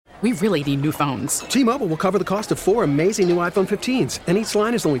We really need new phones. T-Mobile will cover the cost of 4 amazing new iPhone 15s, and each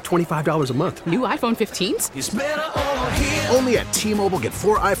line is only $25 a month. New iPhone 15s? It's better over here. Only at T-Mobile, get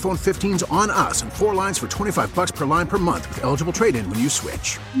 4 iPhone 15s on us and 4 lines for $25 per line per month with eligible trade-in when you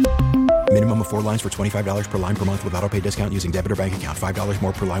switch. Minimum of 4 lines for $25 per line per month with autopay discount using debit or bank account. $5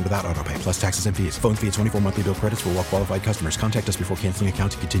 more per line without autopay, plus taxes and fees. Phone fee at 24 monthly bill credits for well-qualified customers. Contact us before canceling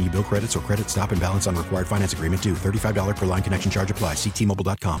account to continue bill credits or credit stop and balance on required finance agreement due. $35 per line connection charge applies. See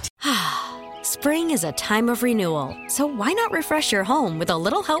T-Mobile.com. Spring is a time of renewal, so why not refresh your home with a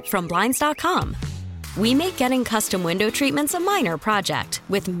little help from Blinds.com? We make getting custom window treatments a minor project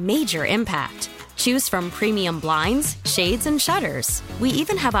with major impact. Choose from premium blinds, shades, and shutters. We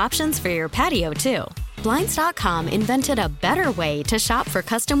even have options for your patio, too. Blinds.com invented a better way to shop for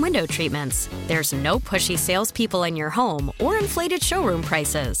custom window treatments. There's no pushy salespeople in your home or inflated showroom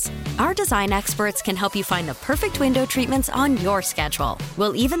prices. Our design experts can help you find the perfect window treatments on your schedule.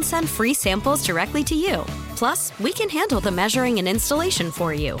 We'll even send free samples directly to you. Plus, we can handle the measuring and installation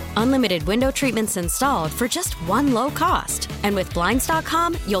for you. Unlimited window treatments installed for just one low cost. And with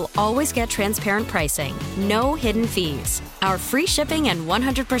Blinds.com, you'll always get transparent pricing. No hidden fees. Our free shipping and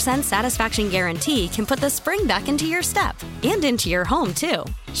 100% satisfaction guarantee can put the spring back into your step and into your home, too.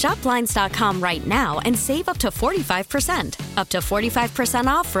 Shop Blinds.com right now and save up to 45%. Up to 45%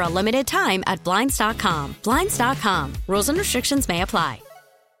 off for a limited time at Blinds.com. Blinds.com. Rules and restrictions may apply.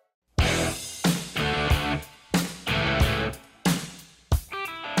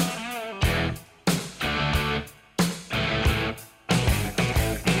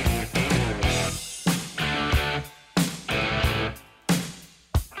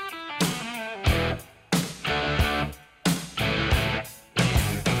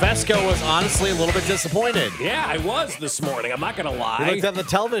 Fesco was honestly a little bit disappointed. Yeah, I was this morning. I'm not going to lie. He looked at the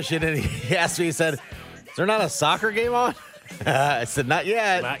television and he asked me, he said, is there not a soccer game on? I said, not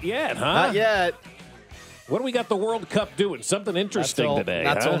yet. Not yet, huh? Not yet. What do we got the World Cup doing? Something interesting today.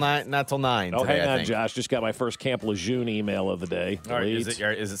 Not till huh? 9. Not till 9. Oh, today, hang I on, think. Josh. Just got my first Camp Lejeune email of the day. All right, is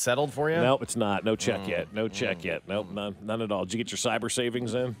it settled for you? Nope, it's not. No check yet. No check yet. Nope, none at all. Did you get your cyber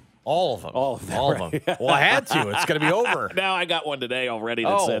savings in? All of them. All of them. All of them. Well, I had to. It's going to be over. Now I got one today already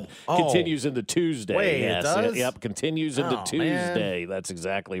that said continues into Tuesday. Wait, yes, it does? Yep, continues into Tuesday. Man. That's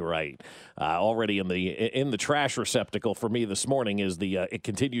exactly right. Already in the trash receptacle for me this morning is the it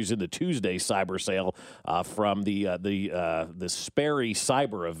continues into Tuesday cyber sale from the Sperry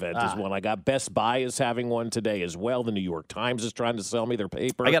Cyber event is one I got. Best Buy is having one today as well. The New York Times is trying to sell me their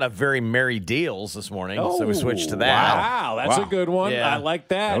paper. I got a very merry deals this morning, so we switched to that. Wow, that's a good one. Yeah. I like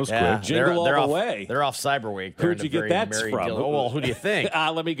that. That was quick. Jingle they're all off, the way. They're off Cyber Week. They're Who'd you get that from? Oh, well, who do you think?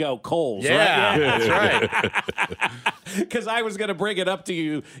 Let me go. Kohl's. Yeah, right? that's right. Because I was going to bring it up to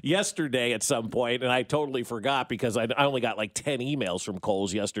you yesterday at some point, and I totally forgot because I only got like 10 emails from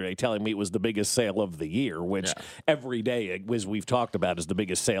Kohl's yesterday telling me it was the biggest sale of the year, which every day, as we've talked about, is the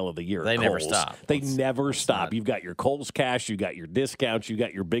biggest sale of the year. They never stop. They never stop. You've got your Kohl's Cash, you got your discounts, you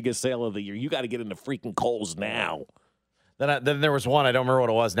got your biggest sale of the year. You got to get into freaking Kohl's now. Then there was one, I don't remember what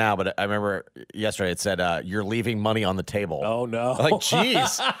it was now, but I remember yesterday it said, you're leaving money on the table. Oh, no. Like,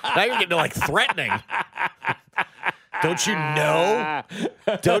 geez. Now you're getting, like, threatening. Don't you know?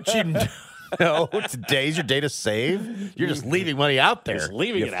 Don't you know today's your day to save? You're just leaving money out there. Just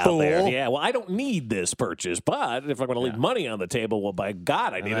leaving it out there. Yeah, well, I don't need this purchase, but if I'm going to leave money on the table, well, by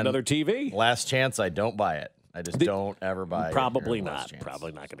God, I need another TV. Last chance, I don't buy it. I just don't ever buy it. Probably not.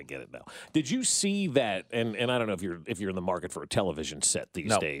 Probably not going to get it now. Did you see that? And I don't know if you're in the market for a television set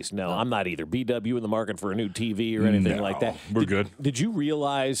these days. No, I'm not either. BW in the market for a new TV or anything like that. We're good. Did you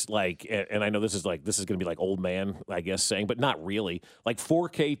realize and I know this is going to be like old man, I guess, saying, but not really. Like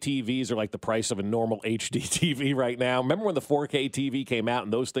 4K TVs are like the price of a normal HD TV right now. Remember when the 4K TV came out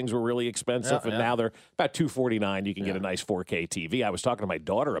and those things were really expensive, and now they're about $249. You can get a nice 4K TV. I was talking to my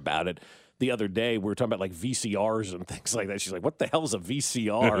daughter about it the other day. We were talking about like VCRs and things like that. She's like, what the hell is a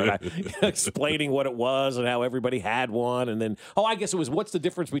VCR? And I explaining what it was and how everybody had one. And then, I guess it was, what's the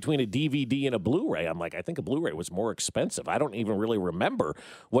difference between a DVD and a Blu-ray? I'm like, I think a Blu-ray was more expensive. I don't even really remember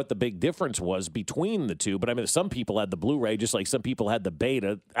what the big difference was between the two. But I mean, some people had the Blu-ray just like some people had the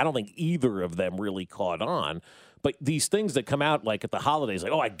beta. I don't think either of them really caught on. But these things that come out like at the holidays,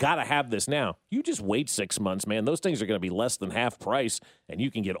 like, I got to have this now. You just wait 6 months, man. Those things are going to be less than half price, and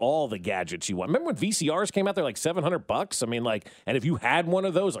you can get all the gadgets you want. Remember when VCRs came out? They're like $700. I mean, like, and if you had one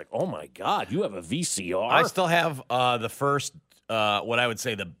of those, like, oh my God, you have a VCR. I still have the first, what I would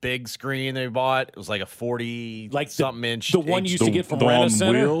say, the big screen they bought. It was like a 40-something inch. The one you used to get from the Rent a on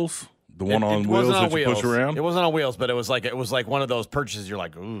Center? wheels. The one on wheels that you push around? It wasn't on wheels, but it was like one of those purchases you're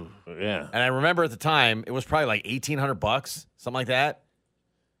like, ooh. Yeah. And I remember at the time, it was probably like $1,800, something like that.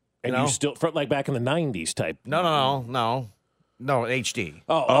 And you still, like back in the 90s type. No, HD.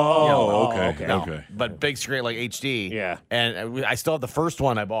 Okay. But big screen like HD. Yeah. And I still have the first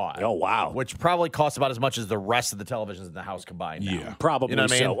one I bought. Oh, wow. Which probably costs about as much as the rest of the televisions in the house combined now. Yeah. Probably You know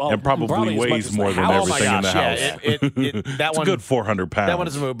what I mean? so. Well, And probably as much weighs as the more than house. everything in the house. Yeah, that It's one, a good 400 pounds. That one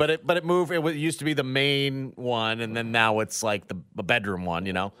doesn't move, but it moved. It used to be the main one, and then now it's like the bedroom one,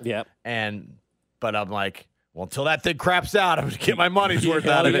 Yep. But I'm like, well, until that thing craps out, I'm going to get my money's worth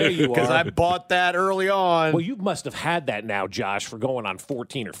out of it. Yeah, you Because are. I bought that early on. Well, you must have had that now, Josh, for going on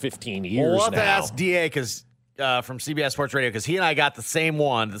 14 or 15 years We'll have now. to ask DA from CBS Sports Radio because he and I got the same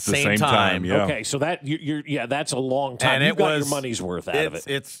one at the same time. time, yeah. Okay, so that that's a long time. And You it got was- your money's worth out of it.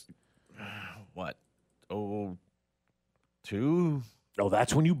 It's what? 02? Oh,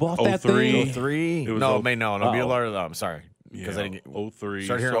 that's when you bought that 03. thing? 03? It was No, oh- be oh. larger than I'm sorry. Yeah, Because I didn't get 03.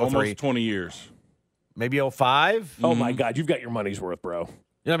 Started here so in 03. almost 20 years. maybe 05. Oh, my God, you've got your money's worth, bro. You know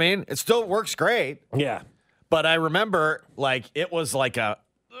what I mean? It still works great. Yeah. But I remember, it was like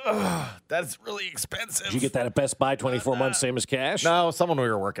that's really expensive. Did you get that at Best Buy 24 months, same as cash? No, someone we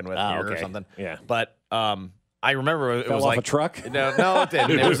were working with here or okay. something. Yeah. But I remember it Fell was off like a truck? No, it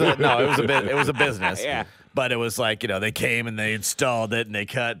didn't. It was a business. Yeah. But it was like, they came and they installed it and they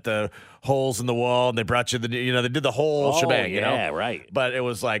cut the holes in the wall and they brought you they did the whole shebang, yeah, right. But it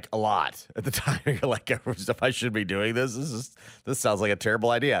was like a lot at the time. You're like, if I should be doing this, this sounds like a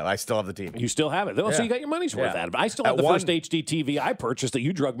terrible idea. I still have the TV. You still have it. So Yeah. you got your money's worth Yeah. out of it. I still have the first HD TV I purchased that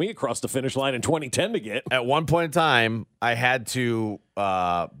you drug me across the finish line in 2010 to get. At one point in time, I had to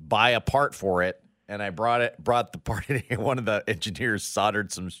buy a part for it, and I brought the part in, and one of the engineers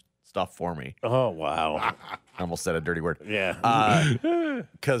soldered some stuff for me. Oh, wow. I almost said a dirty word. Yeah.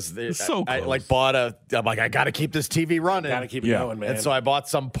 Because so I close. I'm like, I got to keep this TV running. Got to keep it going, man. And so I bought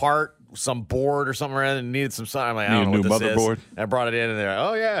some board or something around and needed some something. I'm like, I Need don't a know what new this motherboard? is. And I brought it in and they're like,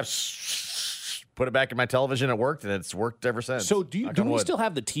 oh, yeah. Put it back in my television. It worked, and it's worked ever since. So do Knock on we wood. still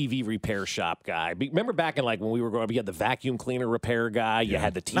have the TV repair shop guy? Remember back in when we were growing up, you had the vacuum cleaner repair guy, you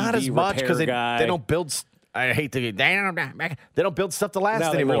had the TV Not as much repair because guy. they don't build. I hate to. They don't build stuff to last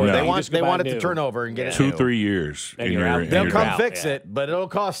No, they anymore. really They don't. You want just go they buy want it new. to turn over and get it new. 2-3 years. And in you're your- out. in They'll your come house. fix Yeah. it, but it'll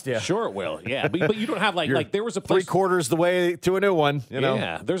cost you. Sure it will, yeah. But you don't have like there was a place. 3/4 the way to a new one. You know.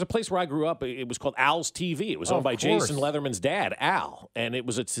 Yeah, there's a place where I grew up. It was called Al's TV. It was Oh, owned of by course. Jason Leatherman's dad, Al, and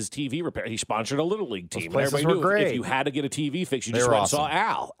it's his TV repair. He sponsored a little league team. And places everybody were knew if great. you had to get a TV fix, you They just were went and saw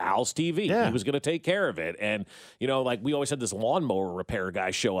awesome. Al's TV. Yeah. He was going to take care of it. And we always had this lawnmower repair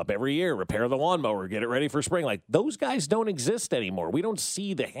guy show up every year, repair the lawnmower, get it ready for spring. Like those guys don't exist anymore. We don't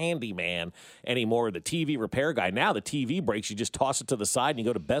see the handyman anymore, the TV repair guy. Now the TV breaks, you just toss it to the side and you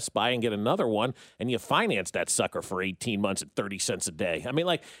go to Best Buy and get another one, and you finance that sucker for 18 months at 30 cents a day. I mean,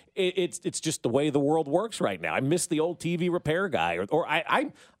 it's just the way the world works right now. I miss the old TV repair guy.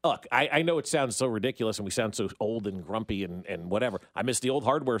 I know it sounds so ridiculous and we sound so old and grumpy and whatever. I miss the old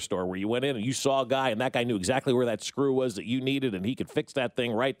hardware store where you went in and you saw a guy and that guy knew exactly where that screw was that you needed and he could fix that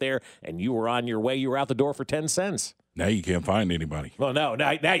thing right there and you were on your way. You were out the door for 10 cents. Now you can't find anybody. Well, no,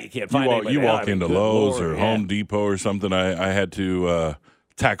 now you can't find anybody. You walk into Good Lowe's Lord, or yeah. Home Depot or something. I had to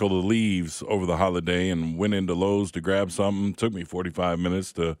tackle the leaves over the holiday and went into Lowe's to grab something. Took me 45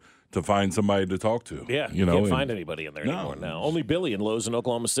 minutes to find somebody to talk to. Yeah, you can't find anybody in there anymore now. Only Billy in Lowe's in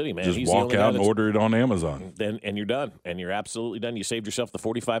Oklahoma City, man. Just He's the walk only guy out and that's- order it on Amazon. And you're done. And you're absolutely done. You saved yourself the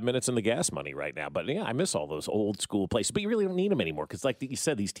 45 minutes and the gas money right now. But, yeah, I miss all those old school places. But you really don't need them anymore because, like you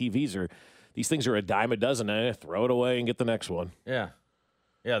said, these things are a dime a dozen. Throw it away and get the next one. Yeah.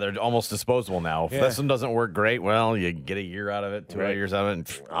 Yeah, they're almost disposable now. If Yeah. this one doesn't work great, well, you get a year out of it, 2 Right. years out of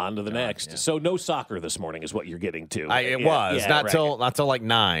it. And On to the next. yeah. So no soccer this morning is what you're getting to. It was not right. till like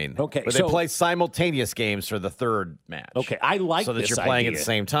 9. Okay, but so- they play simultaneous games for the third match. Okay, I like so that this you're playing at idea. the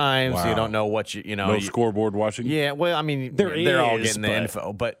same time, so you Wow. don't know what you know. No scoreboard watching? Yeah, well, I mean, There they're all is, getting the but-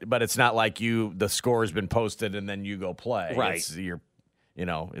 info, but it's not like the score has been posted and then you go play. Right.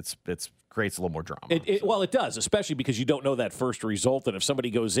 It's creates a little more drama. Well, it does, especially because you don't know that first result. And if somebody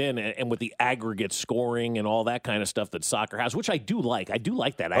goes in and with the aggregate scoring and all that kind of stuff that soccer has, which I do like. I do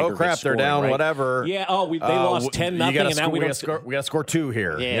like that aggregate Oh crap! scoring, They're down. right? Whatever. Yeah. Oh, they lost 10-0, and now we got to score 2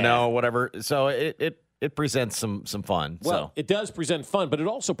 here. Yeah. Whatever. So it presents some fun. Well, so. it does present fun, but it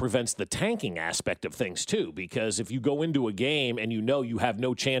also prevents the tanking aspect of things too. Because if you go into a game and you have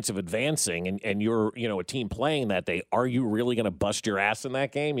no chance of advancing, and you're a team playing that day, are you really going to bust your ass in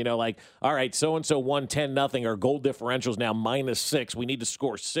that game? All right, so and so won 10-0. Our goal differential is now -6. We need to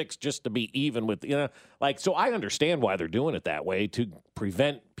score 6 just to be even with So I understand why they're doing it that way to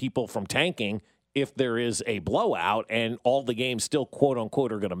prevent people from tanking if there is a blowout and all the games still, quote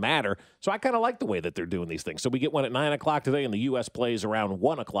unquote, are going to matter. So I kind of like the way that they're doing these things. So we get one at 9 o'clock today, and the U.S. plays around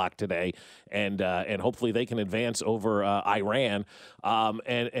 1 o'clock today, and hopefully they can advance over Iran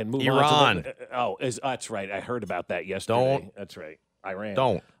and move on to the, that's right. I heard about that yesterday. That's right. Iran.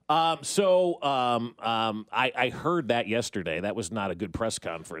 Don't. I heard that yesterday. That was not a good press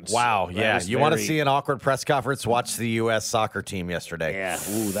conference. Wow, yeah. You want to very- see an awkward press conference? Watch the U.S. soccer team yesterday. Yeah,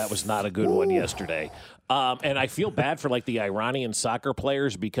 that was not a good one yesterday. And I feel bad for like the Iranian soccer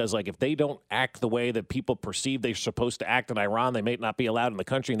players because like if they don't act the way that people perceive they're supposed to act in Iran, they may not be allowed in the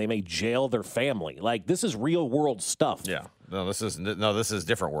country and they may jail their family. Like this is real world stuff. Yeah. This is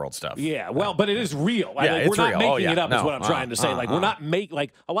different world stuff. Yeah, well, but it is real. Yeah, it's we're not real. making it up. Is No, what I'm trying to say. Like we're not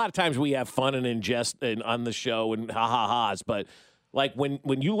like a lot of times we have fun and ingest and on the show and ha-ha-has, but like when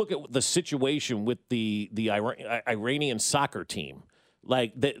you look at the situation with the Iranian soccer team,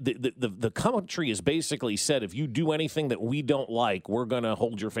 like the country has basically said, if you do anything that we don't like, we're going to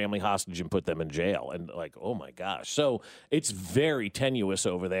hold your family hostage and put them in jail. And like, oh my gosh. So it's very tenuous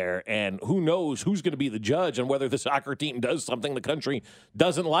over there. And who knows who's going to be the judge and whether the soccer team does something the country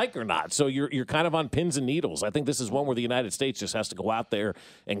doesn't like or not. So you're kind of on pins and needles. I think this is one where the United States just has to go out there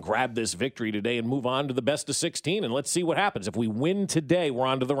and grab this victory today and move on to the best of 16. And let's see what happens. If we win today, we're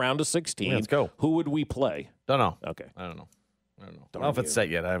on to the round of 16. Yeah, let's go. Who would we play? Don't know. Okay. I don't know if it's set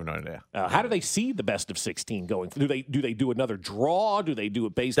yet. I have no idea. How do they see the best of 16 going? Do they do another draw? Do they do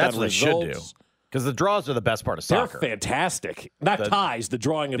it based That's on what results? they should do. Because the draws are the best part of They're soccer. fantastic. Not ties, the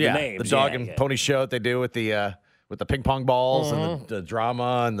drawing of the names. The dog and pony show that they do with the ping pong balls and the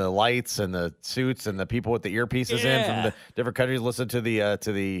drama and the lights and the suits and the people with the earpieces in from the different countries listen to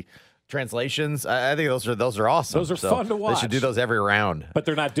the translations. I think those are awesome. Those are fun to watch. They should do those every round. But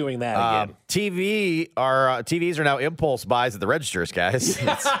they're not doing that again. TVs are now impulse buys at the registers, guys.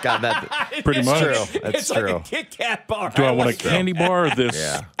 It's got that. Pretty much. True. That's It's true. like a Kit Kat bar. Do I want a like that. candy bar or this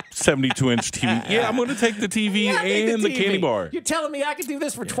Yeah. 72-inch TV? Yeah, I'm going to take the TV Yeah, take and the TV. candy bar. You're telling me I could do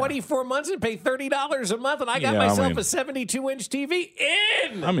this for 24 months and pay $30 a month, and I got Yeah, I myself mean- a 72-inch TV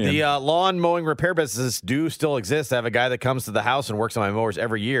in? I'm in. The lawn mowing repair businesses do still exist. I have a guy that comes to the house and works on my mowers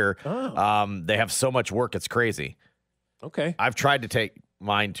every year. They have so much work, it's crazy. Okay. I've tried to take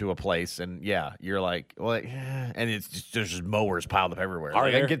mine to a place, and you're like, well, and it's just, there's just mowers piled up everywhere. Are Like,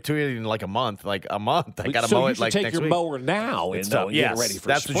 I there? can get to it in like a month. I got to so mow you it should like take next your week. mower now and, It's though, and yes, get it ready for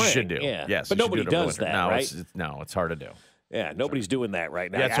that's spring. what you should do. Yeah. Yes, but you should nobody do it in the does winter. that, No, right? it's hard to do. Yeah, nobody's doing that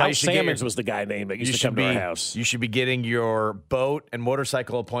right now. Yeah, that's why Al you should get Salmons your- was the guy named that used You to should come to our house. You should be getting your boat and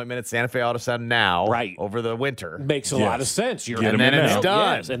motorcycle appointment at Santa Fe Auto Sound now, Right. over the winter. Makes a lot of sense. You're Get And then it's Yes,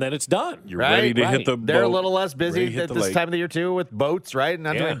 done. and then it's done. You're right, ready to right. hit the They're a boat, little less ready to busy hit at the this lake. time of the year too with boats, right?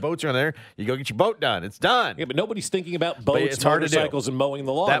 Not too Yeah. many boats are there. You go get your boat done. It's done. Yeah, but nobody's thinking about boats, it's hard to do. motorcycles, and mowing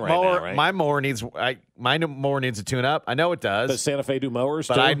the lawn That right mower, now, right? my mower needs a tune up. I know it does. Does Santa Fe do mowers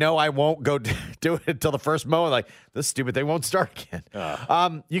But too? I know I won't go do it until the first mow. Like, this stupid thing won't start again.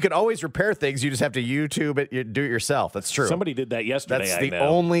 You can always repair things. You just have to YouTube it, do it yourself. That's true. Somebody did that yesterday. That's I the know.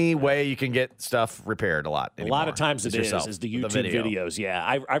 only way you can get stuff repaired a lot. A lot of times it yourself, is the with YouTube video. videos.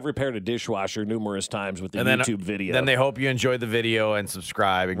 Yeah, I've repaired a dishwasher numerous times with the And then, YouTube video. Then they hope you enjoy the video and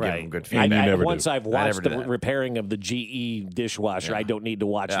subscribe and give them good And you feedback. never once do. I've I watched never the do that. repairing of the GE dishwasher, I don't need to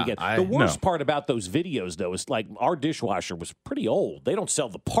watch it Yeah, again. The worst No. part about those videos, though, is like our dishwasher was pretty old. They don't sell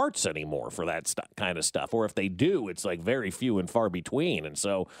the parts anymore for that kind of stuff, or if they do, it's like very few and far between. And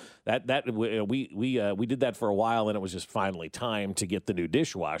so we did that for a while, and it was just finally time to get the new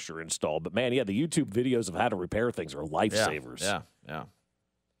dishwasher installed. But man, yeah, the YouTube videos of how to repair things are lifesavers. Yeah.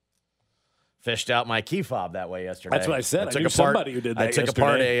 Fished out my key fob that way yesterday. That's what I said. I knew somebody who did that I took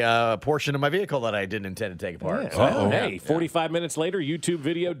apart yesterday. a portion of my vehicle that I didn't intend to take apart. Yeah. So, Well, hey, 45 minutes later, YouTube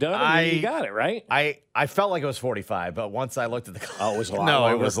video done, and you got it, right? I felt like it was 45, but once I looked at the clock, Oh, it was a lot no,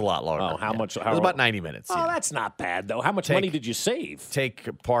 longer? it was a lot longer. Oh, how much? It was about 90 minutes. Oh, yeah. that's not bad, though. How much money did you save? Take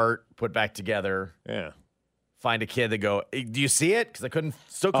apart, put back together, Yeah. find a kid that go, hey, do you see it? Because I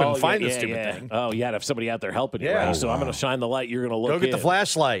still couldn't find this stupid thing. Oh, you had to have somebody out there helping you, Yeah. right? So I'm going to shine the light. You're going to look Go get the in.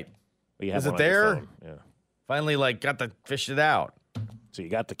 flashlight. Well, you have Is it one on your there? phone. Yeah. Finally, fished it out. So you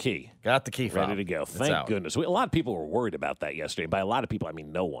got the key. Got the key fob. Ready to go. It's Thank out. goodness. A lot of people were worried about that yesterday. By a lot of people, I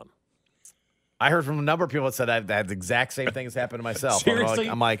mean no one. I heard from a number of people that said I had the exact same things happen to myself. Seriously?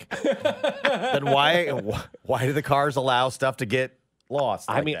 I'm like, then why do the cars allow stuff to get lost?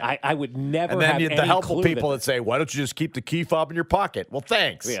 I like mean, that? I would never And then have the any helpful clue people that say, why don't you just keep the key fob in your pocket? Well,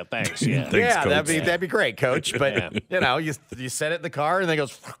 thanks. Yeah, thanks. Yeah. Thanks, yeah, Coach. that'd be great, Coach. But Yeah. you set it in the car and then it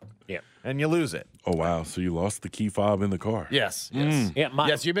goes, Yeah. and you lose it. Oh, wow. So you lost the key fob in the car. Yes. Yeah,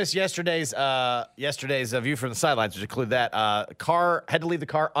 Yes, you missed yesterday's view from the sidelines, which include that car had to leave the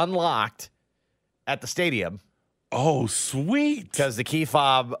car unlocked at the stadium. Oh, sweet. Because the key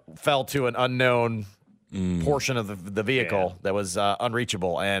fob fell to an unknown portion of the vehicle that was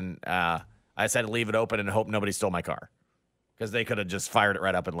unreachable. And I just had to leave it open and hope nobody stole my car. Because they could have just fired it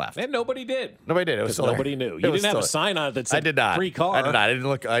right up and left. And nobody did. Nobody did. It was still nobody knew. You didn't have a sign on it that said I did not. free car. I did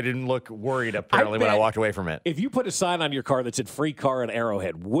not. I didn't look worried, apparently, when I walked away from it. If you put a sign on your car that said free car at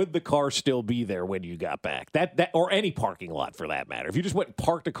Arrowhead, would the car still be there when you got back? That or any parking lot, for that matter. If you just went and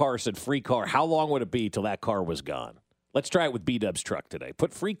parked a car and said free car, how long would it be till that car was gone? Let's try it with B-Dub's truck today.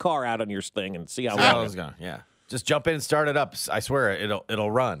 Put free car out on your thing and see how long it's gone. Yeah. Just jump in and start it up. I swear it'll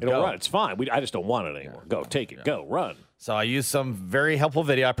run. It'll run. It's fine. I just don't want it anymore. Go, take it. Go, run. So I used some very helpful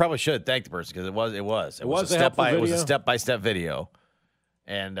video. I probably should thank the person because it was a step-by-step video.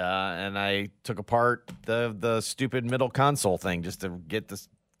 And I took apart the stupid middle console thing just to get this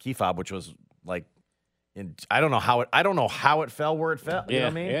key fob, which was like I don't know how it fell where it fell. You know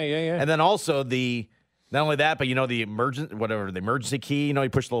what I mean? Yeah. And then also not only that, but the emergency key, you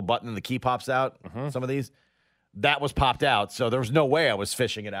push the little button and the key pops out. Some of these. That was popped out, so there was no way I was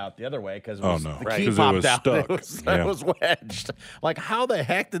fishing it out the other way because the key popped out. Stuck. It was wedged. Like, how the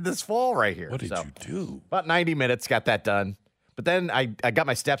heck did this fall right here? What did you do? About 90 minutes, got that done. But then I got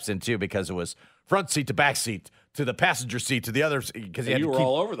my steps in, too, because it was front seat to back seat to the passenger seat to the other because you were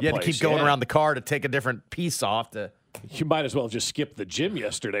all over the place. You had to keep going around the car to take a different piece off. You might as well just skip the gym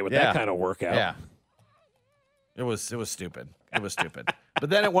yesterday with that kind of workout. Yeah. It was stupid. It was stupid. But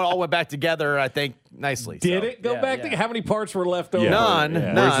then it all went back together, I think, nicely. Did it go back together? How many parts were left over? None.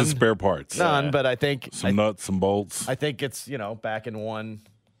 Where's the spare parts? None, but I think some nuts, some bolts. I think it's, back in one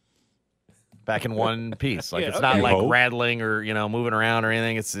piece. Like it's not like rattling or, moving around or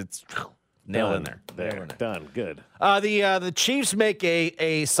anything. It's nailed in there. There. Done. Good. The Chiefs make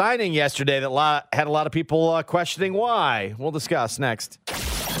a signing yesterday that had a lot of people questioning why. We'll discuss next.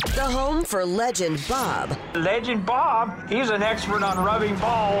 The home for Legend Bob. Legend Bob, he's an expert on rubbing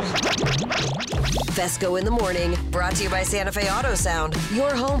balls. Fesco in the Morning, brought to you by Santa Fe Auto Sound.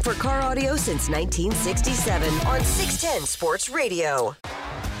 Your home for car audio since 1967 on 610 Sports Radio.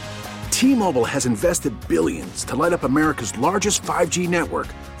 T-Mobile has invested billions to light up America's largest 5G network,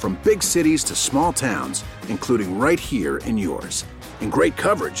 from big cities to small towns, including right here in yours. And great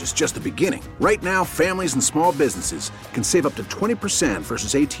coverage is just the beginning. Right now, families and small businesses can save up to 20%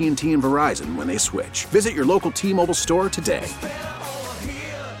 versus AT&T and Verizon when they switch. Visit your local T-Mobile store today.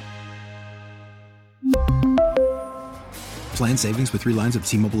 Plan savings with 3 lines of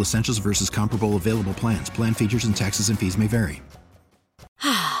T-Mobile Essentials versus comparable available plans. Plan features and taxes and fees may vary.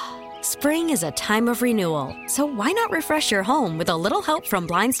 Spring is a time of renewal, so why not refresh your home with a little help from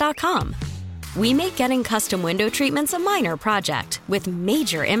Blinds.com? We make getting custom window treatments a minor project with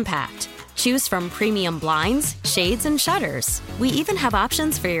major impact. Choose from premium blinds, shades, and shutters. We even have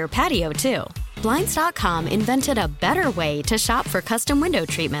options for your patio, too. Blinds.com invented a better way to shop for custom window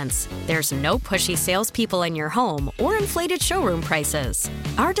treatments. There's no pushy salespeople in your home or inflated showroom prices.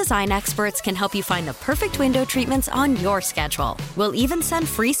 Our design experts can help you find the perfect window treatments on your schedule. We'll even send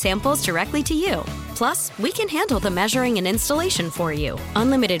free samples directly to you. Plus, we can handle the measuring and installation for you.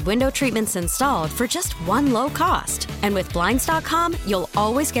 Unlimited window treatments installed for just one low cost. And with Blinds.com, you'll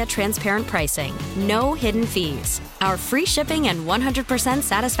always get transparent pricing. No hidden fees. Our free shipping and 100%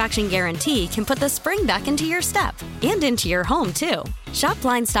 satisfaction guarantee can put the spring back into your step and into your home, too. Shop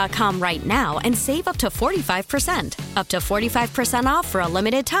Blinds.com right now and save up to 45%. Up to 45% off for a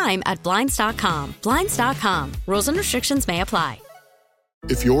limited time at Blinds.com. Blinds.com. Rules and restrictions may apply.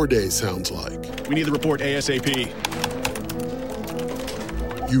 If your day sounds like... We need the report ASAP.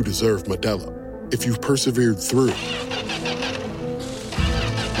 You deserve Modelo. If you've persevered through...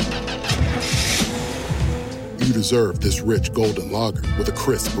 You deserve this rich golden lager with a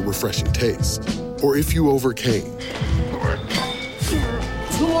crisp but refreshing taste. Or if you overcame... 2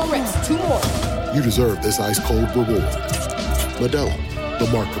 more reps, 2 more. You deserve this ice-cold reward. Modelo, the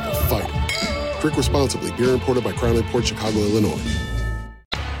Remarkable Fighter. Drink responsibly. Beer imported by Crown Imports, Chicago, Illinois.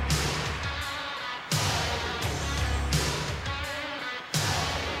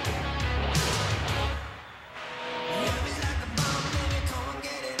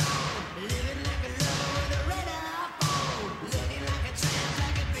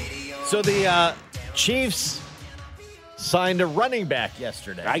 So the Chiefs signed a running back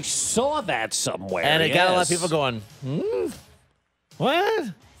yesterday. I saw that somewhere. And it got a lot of people going, what?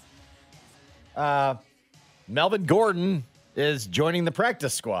 Melvin Gordon is joining the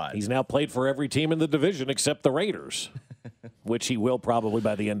practice squad. He's now played for every team in the division except the Raiders, which he will probably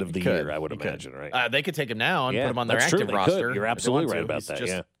by the end of the year, I would imagine, right? They could take him now and put him on their active roster. You're absolutely right about He's that,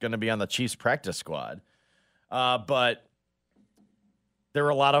 just going to be on the Chiefs practice squad. But there were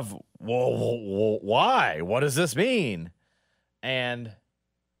a lot of, whoa, why? What does this mean? And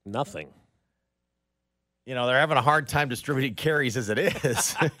nothing. You know, they're having a hard time distributing carries as it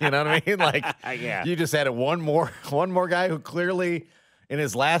is. You know what I mean? Like, yeah. You just added one more guy who clearly in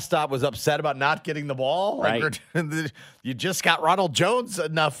his last stop was upset about not getting the ball. Right. Like, you just got Ronald Jones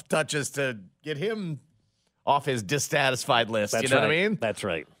enough touches to get him off his dissatisfied list. That's you know right. what I mean? That's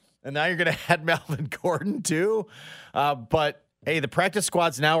right. And now you're going to add Melvin Gordon too. But hey, the practice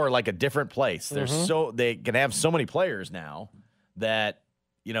squads now are like a different place. They can have so many players now that,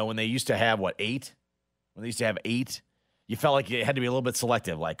 you know, when they used to have 8? When they used to have 8, you felt like you had to be a little bit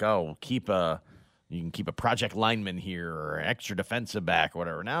selective. Like, you can keep a project lineman here or an extra defensive back or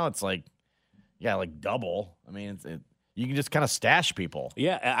whatever. Now it's like, like double. I mean, you can just kind of stash people.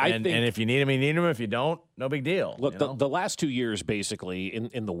 Yeah, I think. And if you need them, you need them. If you don't, no big deal. Look, the last 2 years basically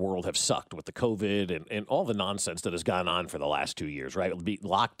in the world have sucked with the COVID and all the nonsense that has gone on for the last 2 years, right? It'll be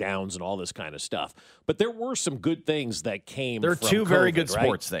lockdowns and all this kind of stuff. But there were some good things that came There are from two COVID, very good right?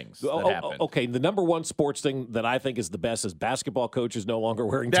 sports things that happened. Okay, the number one sports thing that I think is the best is basketball coaches no longer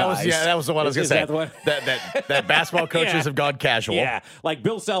wearing That ties. that was the one I was going to say. That the one? That basketball coaches have gone casual. Yeah, like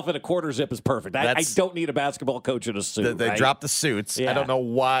Bill Self in a quarter zip is perfect. I don't need a basketball coach in a suit. They right? dropped the suits. Yeah. I don't know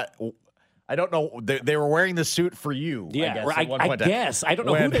what. I don't know. They were wearing the suit for you. Yeah, I guess. I don't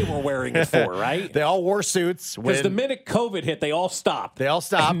know who they were wearing it for, right? They all wore suits. Because the minute COVID hit, they all stopped.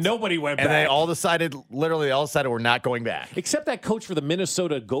 And nobody went back. And they all decided we're not going back. Except that coach for the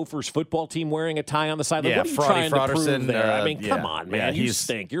Minnesota Gophers football team wearing a tie on the side. Like, what are you trying to prove there? I mean, come on, man. You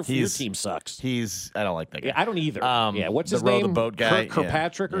stink. Your team sucks. I don't like that guy. Yeah, I don't either. What's his row name? the boat guy.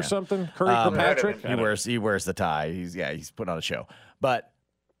 Kirkpatrick or something? Kirkpatrick? He wears the tie. He's putting on a show. But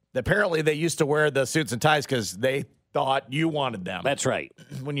apparently they used to wear the suits and ties because they thought you wanted them. That's right.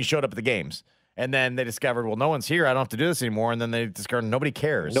 When you showed up at the games. And then they discovered, well, no one's here. I don't have to do this anymore. And then they discovered nobody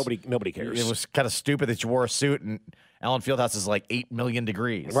cares. Nobody cares. It was kind of stupid that you wore a suit, and Allen Fieldhouse is like 8 million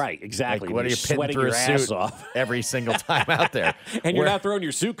degrees. Right, exactly. Like, what are you pitting through a suit every single time out there? And you're not throwing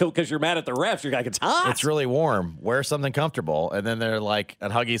your suit coat because you're mad at the refs. You're like, it's hot. It's really warm. Wear something comfortable. And then they're like,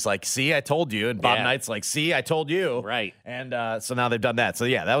 and Huggy's like, see, I told you. And Bob Knight's like, see, I told you. Right. And so now they've done that. So,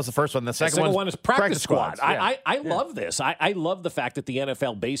 that was the first one. The second one is practice squad. Yeah. I love this. I love the fact that the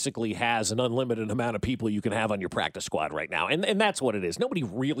NFL basically has an unlimited amount of people you can have on your practice squad right now. And that's what it is. Nobody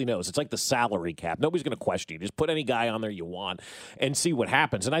really knows. It's like the salary cap. Nobody's going to question you. Just put any guy on there you want and see what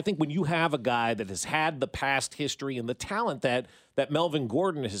happens. And I think when you have a guy that has had the past history and the talent that Melvin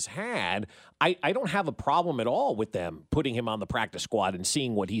Gordon has had, I don't have a problem at all with them putting him on the practice squad and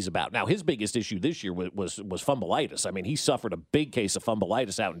seeing what he's about. Now, his biggest issue this year was fumbleitis. I mean, he suffered a big case of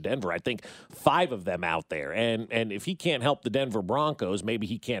fumbleitis out in Denver. I think 5 of them out there. And if he can't help the Denver Broncos, maybe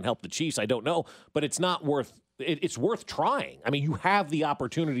he can't help the Chiefs. I don't know. But it's not worth it's worth trying. I mean, you have the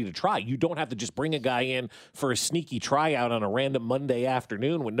opportunity to try. You don't have to just bring a guy in for a sneaky tryout on a random Monday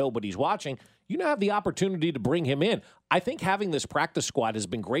afternoon when nobody's watching. You now have the opportunity to bring him in. I think having this practice squad has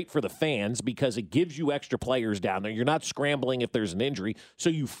been great for the fans because it gives you extra players down there. You're not scrambling if there's an injury, so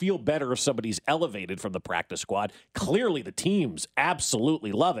you feel better if somebody's elevated from the practice squad. Clearly, the teams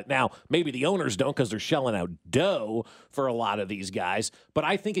absolutely love it. Now, maybe the owners don't because they're shelling out dough for a lot of these guys, but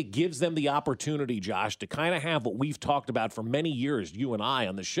I think it gives them the opportunity, Josh, to kind of have what we've talked about for many years, you and I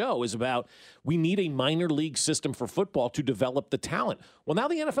on the show, is about we need a minor league system for football to develop the talent. Well, now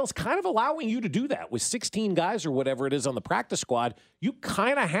the NFL's kind of allowing you to do that with 16 guys or whatever it is on the practice squad. You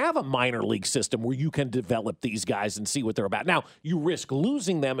kind of have a minor league system where you can develop these guys and see what they're about. Now, you risk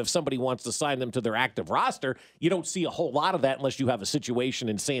losing them if somebody wants to sign them to their active roster. You don't see a whole lot of that unless you have a situation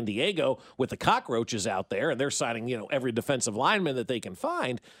in San Diego with the cockroaches out there and they're signing, every defensive lineman that they can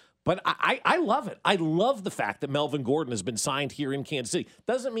find. But I love it. I love the fact that Melvin Gordon has been signed here in Kansas City.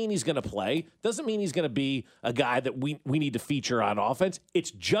 Doesn't mean he's going to play. Doesn't mean he's going to be a guy that we need to feature on offense.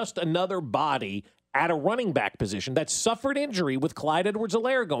 It's just another body at a running back position that suffered injury with Clyde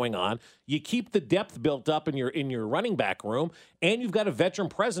Edwards-Helaire going on. You keep the depth built up in your running back room, and you've got a veteran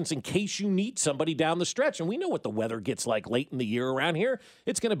presence in case you need somebody down the stretch. And we know what the weather gets like late in the year around here.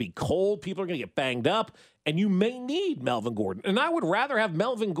 It's going to be cold. People are going to get banged up, and you may need Melvin Gordon. And I would rather have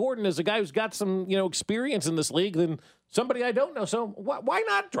Melvin Gordon as a guy who's got some experience in this league than somebody I don't know. So why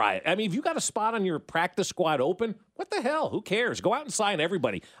not try it? I mean, if you got a spot on your practice squad open, what the hell? Who cares? Go out and sign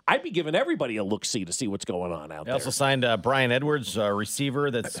everybody. I'd be giving everybody a look-see to see what's going on out there. They also signed Brian Edwards, a receiver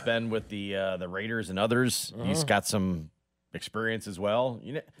that's been with the Raiders and others. He's got some experience as well.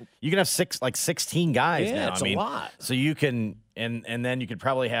 You can have 16 guys now. It's a lot. So you can and then you could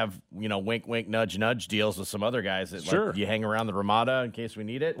probably have wink wink nudge nudge deals with some other guys that like, you hang around the Ramada in case we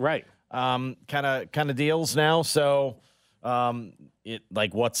need it. Right. Kind of deals now. So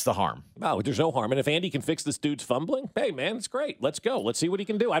what's the harm? Oh, there's no harm. And if Andy can fix this dude's fumbling, hey, man, it's great. Let's go. Let's see what he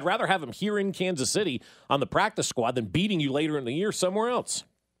can do. I'd rather have him here in Kansas City on the practice squad than beating you later in the year somewhere else.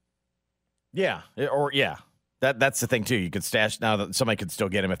 Yeah. That's the thing, too. You could stash now that somebody could still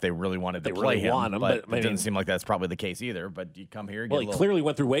get him if they really wanted to play him. But it doesn't seem like that's probably the case either. But you come here. He clearly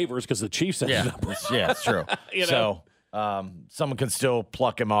went through waivers because the Chiefs ended up. It's true. So someone can still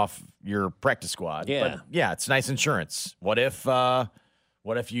pluck him off your practice squad. Yeah. But it's nice insurance. What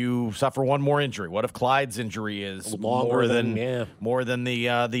if you suffer one more injury? What if Clyde's injury is more than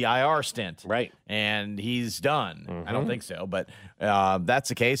the IR stint? Right. And he's done. Mm-hmm. I don't think so, but that's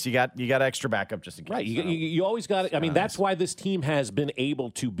the case. You got extra backup just in case. Right. You always got it. I mean, that's why this team has been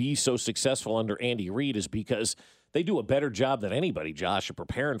able to be so successful under Andy Reid, is because they do a better job than anybody, Josh, of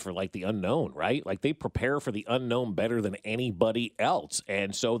preparing for the unknown, right? Like they prepare for the unknown better than anybody else.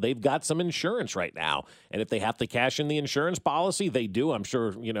 And so they've got some insurance right now. And if they have to cash in the insurance policy, they do. I'm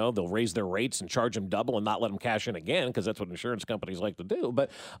sure, they'll raise their rates and charge them double and not let them cash in again, because that's what insurance companies like to do. But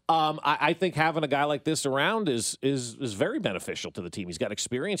I think having a guy like this around is very beneficial to the team. He's got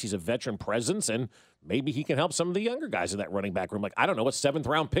experience. He's a veteran presence, and maybe he can help some of the younger guys in that running back room. Like, I don't know, a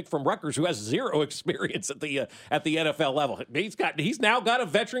 7th-round pick from Rutgers who has zero experience at the NFL level. He's now got a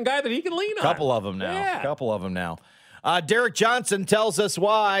veteran guy that he can lean on. Couple of them now. Derek Johnson tells us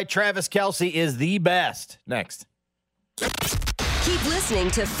why Travis Kelce is the best. Next. Keep listening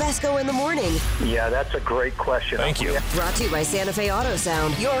to Fesco in the Morning. Yeah, that's a great question. Thank you. Brought to you by Santa Fe Auto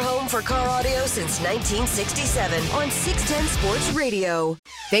Sound, your home for car audio since 1967 on 610 Sports Radio.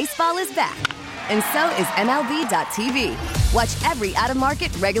 Baseball is back, and so is MLB.tv. Watch every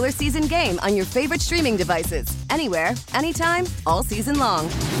out-of-market regular season game on your favorite streaming devices, anywhere, anytime, all season long.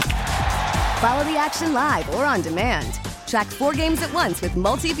 Follow the action live or on demand. Track 4 games at once with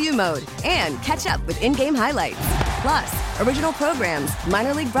multi-view mode and catch up with in-game highlights. Plus, original programs,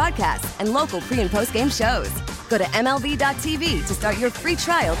 minor league broadcasts, and local pre- and post-game shows. Go to MLB.tv to start your free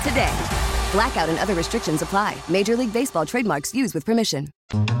trial today. Blackout and other restrictions apply. Major League Baseball trademarks used with permission.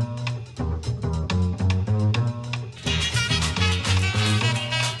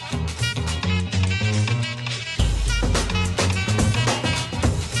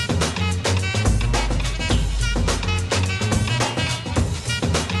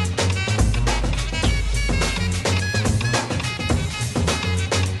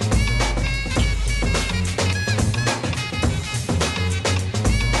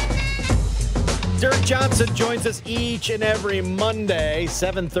 Derek Johnson joins us each and every Monday,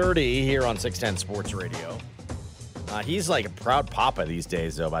 7:30 here on 610 Sports Radio. He's like a proud papa these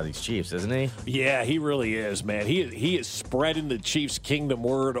days, though, by these Chiefs, isn't he? Yeah, he really is, man. He is spreading the Chiefs' kingdom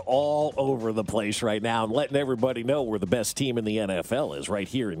word all over the place right now and letting everybody know we're the best team in the NFL is right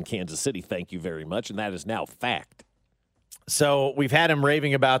here in Kansas City. Thank you very much, and that is now fact. So we've had him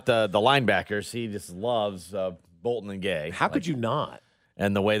raving about the linebackers. He just loves Bolton and Gay. How could you not?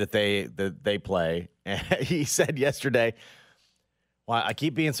 And the way that they play. And he said yesterday, well, I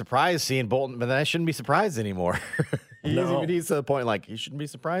keep being surprised seeing Bolton, but then I shouldn't be surprised anymore. He's to the point like he shouldn't be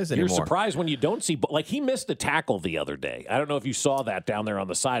surprised anymore. You're surprised when you don't see, like he missed a tackle the other day. I don't know if you saw that down there on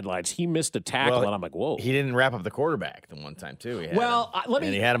the sidelines. He missed a tackle, and I'm like, whoa. He didn't wrap up the quarterback the one time too. He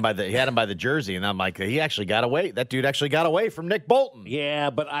had him by the jersey, and I'm like, he actually got away. That dude actually got away from Nick Bolton.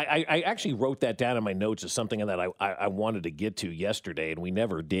 Yeah, but I actually wrote that down in my notes as something that I wanted to get to yesterday, and we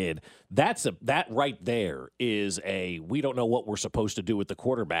never did. That right there is we don't know what we're supposed to do with the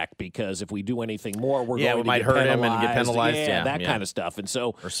quarterback, because if we do anything more, we might hurt him and get penalized. That kind of stuff. And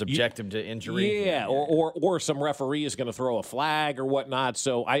so, or subject him to injury. Yeah, or some referee is going to throw a flag or whatnot.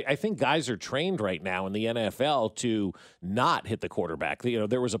 So I think guys are trained right now in the NFL to not hit the quarterback.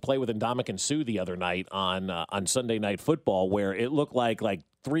 There was a play with Ndamukong Suh the other night on Sunday Night Football where it looked like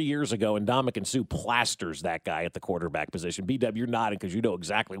 3 years ago, Ndamukong Suh plasters that guy at the quarterback position. BW, you're nodding because you know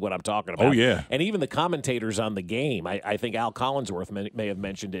exactly what I'm talking about. Oh, yeah. And even the commentators on the game, I think Al Collinsworth may have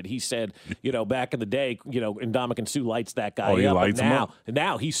mentioned it. He said, back in the day, Ndamukong Suh lights that guy up. Lights him up.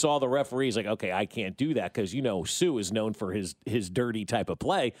 Now he saw the referees like, okay, I can't do that because, Suh is known for his dirty type of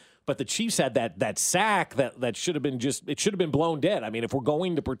play. But the Chiefs had that sack that should have been it should have been blown dead. I mean, if we're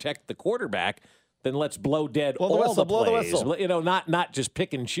going to protect the quarterback, then let's blow dead all the plays. Not just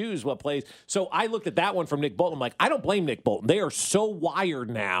pick and choose what plays. So I looked at that one from Nick Bolton. I'm like, I don't blame Nick Bolton. They are so wired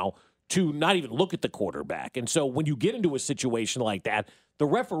now to not even look at the quarterback. And so when you get into a situation like that, the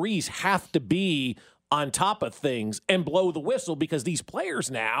referees have to be on top of things and blow the whistle because these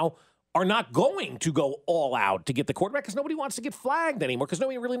players now are not going to go all out to get the quarterback because nobody wants to get flagged anymore because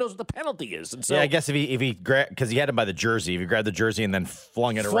nobody really knows what the penalty is. And so, yeah, I guess if he because he had him by the jersey, if he grabbed the jersey and then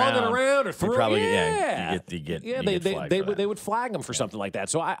flung it around or threw probably, it, you get they would flag him for something like that.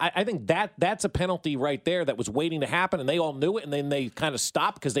 So I think that's a penalty right there that was waiting to happen, and they all knew it, and then they kind of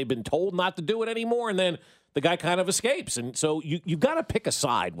stopped because they've been told not to do it anymore, and then the guy kind of escapes. And so you've got to pick a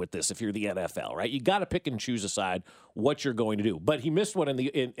side with this if you're the NFL, right? You got to pick and choose a side what you're going to do. But he missed one in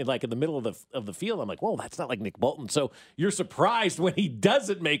the middle of the field. I'm like, whoa, that's not like Nick Bolton. So you're surprised when he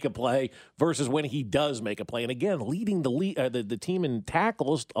doesn't make a play versus when he does make a play. And again, leading the team in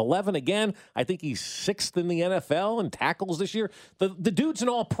tackles, 11 again. I think he's 6th in the NFL in tackles this year. The dude's an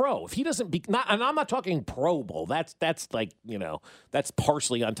all-pro. If he doesn't and I'm not talking Pro Bowl. That's like, that's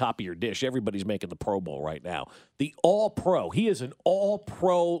parsley on top of your dish. Everybody's making the Pro Bowl right now. The all-pro. He is an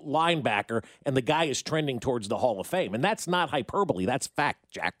all-pro linebacker, and the guy is trending towards the Hall of Fame. And that's not hyperbole. That's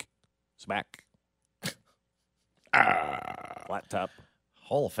fact, Jack. Smack. Flat top.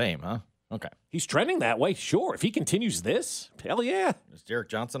 Hall of Fame, huh? Okay. He's trending that way, sure. If he continues this, hell yeah. Is Derek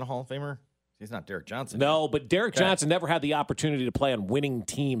Johnson a Hall of Famer? He's not Derek Johnson. No, but Derek Johnson never had the opportunity to play on winning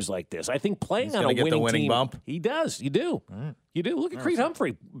teams like this. I think playing on a winning winning team, bump. He does. You do. Right. You do. Look at Creed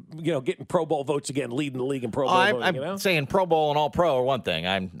Humphrey, getting Pro Bowl votes again, leading the league in Pro Bowl voting. I'm saying Pro Bowl and All Pro are one thing.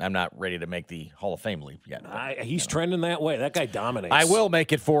 I'm not ready to make the Hall of Fame leap yet. He's trending that way. That guy dominates. I will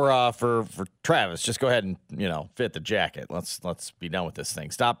make it for Travis. Just go ahead and fit the jacket. Let's be done with this thing.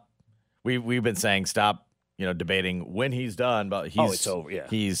 Stop. We've been saying stop. Debating when he's done, but it's over. Yeah,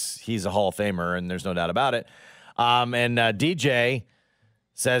 he's a Hall of Famer, and there's no doubt about it. And DJ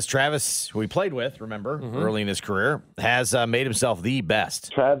says Travis, who he played with, remember, early in his career, has made himself the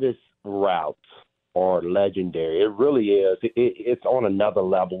best. Travis routes are legendary. It really is. It's on another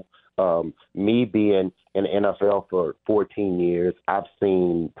level. Me being in the NFL for 14 years, I've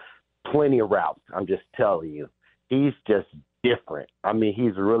seen plenty of routes. I'm just telling you, he's just different. I mean,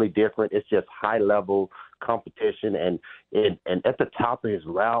 he's really different. It's just high level competition, and at the top of his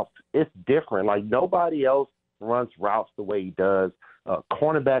routes, it's different. Like nobody else runs routes the way he does.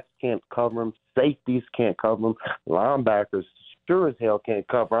 Cornerbacks can't cover him. Safeties can't cover him. Linebackers sure as hell can't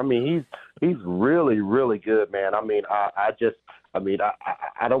cover. I mean, he's really, really good, man. I mean, I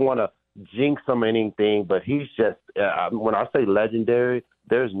don't want to jinx him or anything, but he's just when I say legendary,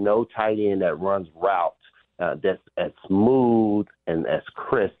 there's no tight end that runs routes that's as smooth and as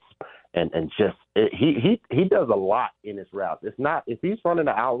crisp. And just he does a lot in his routes. It's not if he's running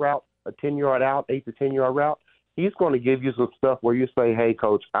an out route, a 10-yard out, 8 to 10-yard route, he's going to give you some stuff where you say, "Hey,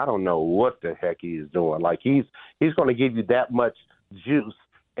 coach, I don't know what the heck he is doing." Like he's going to give you that much juice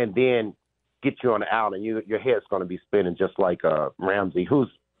and then get you on the out, and your head's going to be spinning just like Ramsey, who's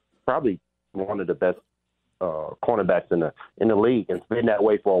probably one of the best cornerbacks in the league, and it's been that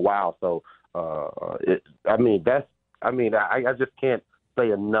way for a while. So I just can't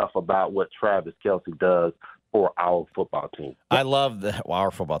say enough about what Travis Kelce does for our football team. I love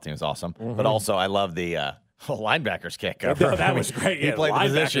our football team is awesome, but also I love the linebackers can't cover. No, that was great. He played the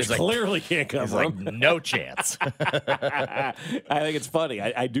position. Clearly can't cover. He's like, no chance. I think it's funny.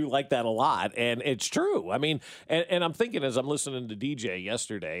 I do like that a lot, and it's true. I mean, and I'm thinking as I'm listening to DJ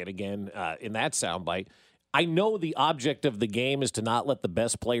yesterday, and again in that soundbite, I know the object of the game is to not let the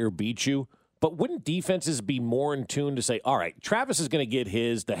best player beat you. But wouldn't defenses be more in tune to say, all right, Travis is going to get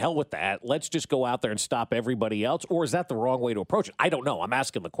his, the hell with that. Let's just go out there and stop everybody else? Or is that the wrong way to approach it? I don't know. I'm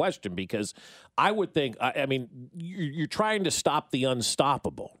asking the question because I would think, you're trying to stop the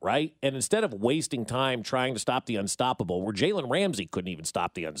unstoppable, right? And instead of wasting time trying to stop the unstoppable, where Jalen Ramsey couldn't even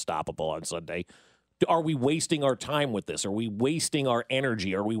stop the unstoppable on Sunday, are we wasting our time with this? Are we wasting our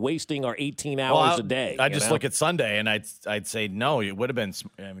energy? Are we wasting our 18 hours a day? I just look at Sunday, and I'd say no. It would have been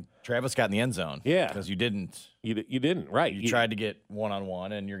Travis got in the end zone, because you didn't. You didn't, right? You tried to get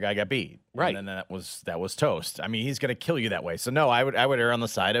one-on-one, and your guy got beat, right? And then that was toast. I mean, he's going to kill you that way. So no, I would err on the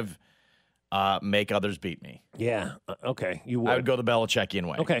side of make others beat me. Yeah. Okay. You would. I would go the Belichickian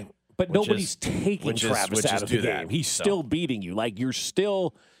way. Okay. But nobody's taking Travis out of the game. He's still beating you. Like you're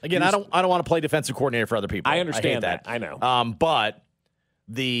still. Again, I don't want to play defensive coordinator for other people. I understand that. I know. But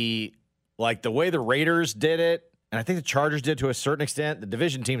the way the Raiders did it, and I think the Chargers did to a certain extent. The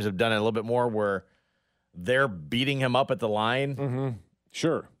division teams have done it a little bit more, where they're beating him up at the line. Mm-hmm.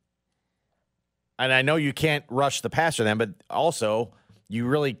 Sure. And I know you can't rush the passer then, but also you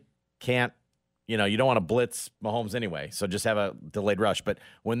really can't. You don't want to blitz Mahomes anyway, so just have a delayed rush. But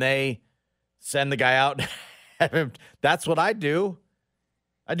when they send the guy out, that's what I do.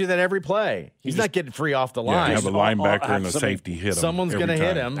 I do that every play. He's not getting free off the line. Yeah, have a linebacker and a safety hit him. Someone's going to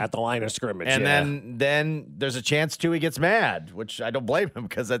hit him at the line of scrimmage. And then there's a chance, too, he gets mad, which I don't blame him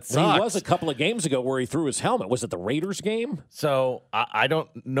because that sucks. Well, he was a couple of games ago where he threw his helmet. Was it the Raiders game? So I don't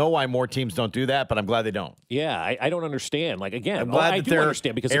know why more teams don't do that, but I'm glad they don't. Yeah, I don't understand. Like, again, I'm glad I that do they're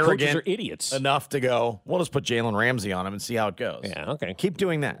understand because the coaches are idiots. Enough to go, we'll just put Jalen Ramsey on him and see how it goes. Yeah, okay. Keep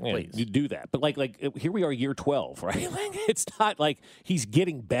doing that, Yeah, please. you do that. But, like here we are year 12, right? Like, it's not like he's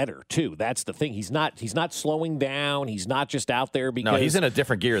getting better, too. That's the thing. He's not slowing down. He's not just out there because... No, he's in a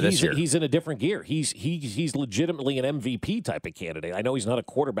different gear this year. He's in a different gear. He's legitimately an MVP type of candidate. I know he's not a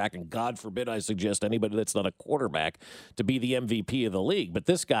quarterback, and God forbid I suggest anybody that's not a quarterback to be the MVP of the league. But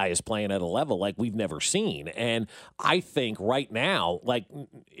this guy is playing at a level like we've never seen. And I think right now, like,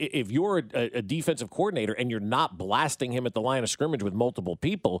 if you're a defensive coordinator and you're not blasting him at the line of scrimmage with multiple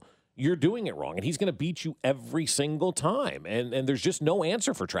people, you're doing it wrong, and he's going to beat you every single time. And there's just no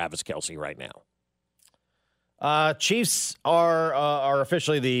answer for Travis Kelce right now. Chiefs are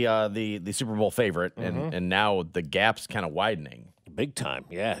officially the Super Bowl favorite, and now the gap's kind of widening. Big time.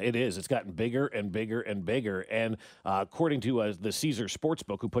 Yeah, it is. It's gotten bigger and bigger and bigger. And according to the Caesar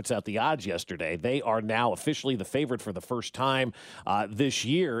Sportsbook, who puts out the odds yesterday, they are now officially the favorite for the first time this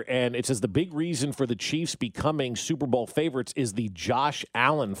year. And it says the big reason for the Chiefs becoming Super Bowl favorites is the Josh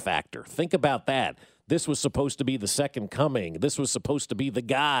Allen factor. Think about that. This was supposed to be the second coming. This was supposed to be the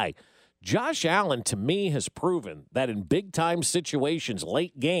guy. Josh Allen, to me, has proven that in big-time situations,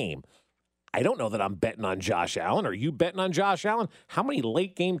 late game, I don't know that I'm betting on Josh Allen. Are you betting on Josh Allen? How many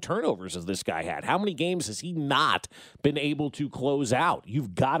late-game turnovers has this guy had? How many games has he not been able to close out?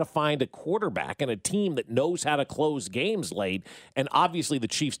 You've got to find a quarterback and a team that knows how to close games late. And obviously the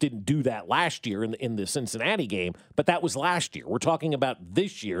Chiefs didn't do that last year in the Cincinnati game, but that was last year. We're talking about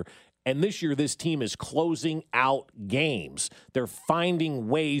this year. And this year, this team is closing out games. They're finding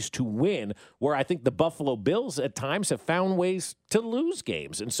ways to win, where I think the Buffalo Bills at times have found ways to lose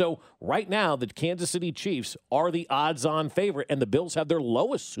games. And so right now, the Kansas City Chiefs are the odds-on favorite, and the Bills have their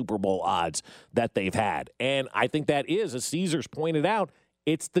lowest Super Bowl odds that they've had. And I think that is, as Caesars pointed out,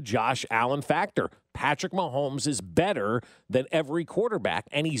 it's the Josh Allen factor. Patrick Mahomes is better than every quarterback,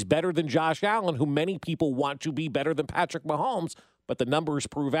 and he's better than Josh Allen, who many people want to be better than Patrick Mahomes. But the numbers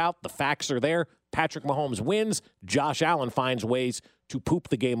prove out, the facts are there. Patrick Mahomes wins. Josh Allen finds ways to poop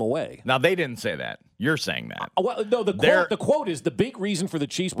the game away. Now, they didn't say that. You're saying that. Well, no, the quote is the big reason for the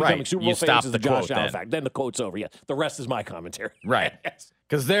Chiefs becoming Super Bowl favorites is the Josh Allen fact. Then the quote's over. Yeah, the rest is my commentary. Right.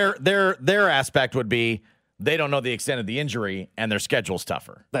 Because their aspect would be they don't know the extent of the injury, and their schedule's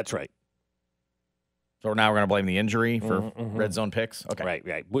tougher. That's right. So now we're going to blame the injury for red zone picks? Okay.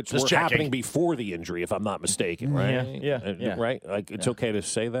 Right. Which were happening before the injury, if I'm not mistaken, right? Yeah. Right? Like, it's okay to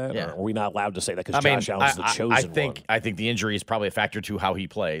say that? Yeah. Or are we not allowed to say that because Josh Allen's the chosen one? I think the injury is probably a factor to how he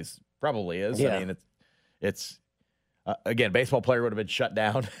plays. Probably is. Yeah. I mean, it's again, baseball player would have been shut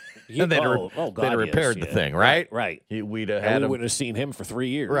down. And they'd have repaired the thing, right? Right. We'd have and had we wouldn't have seen him for 3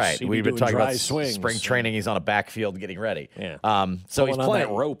 years. Right. We've been talking about swings. spring training. He's on a backfield getting ready. Yeah. So he's playing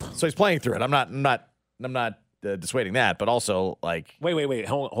that rope. So he's playing through it. I'm not dissuading that, but also like wait,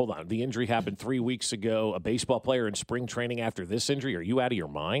 hold on. The injury happened 3 weeks ago. A baseball player in spring training after this injury. Are you out of your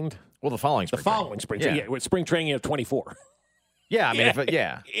mind? Well, the following spring training. With spring training of 24. Yeah, I mean,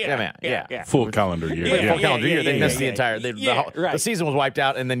 yeah. Full calendar year. Full calendar year. They missed the entire. The season was wiped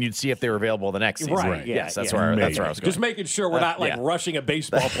out, and then you'd see if they were available the next season. Right. Yes, that's where I was going. Just making sure we're not rushing a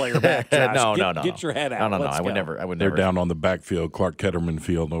baseball player back. Josh. No. Get your head out. No. I would never. They're down on the backfield, Clark Ketterman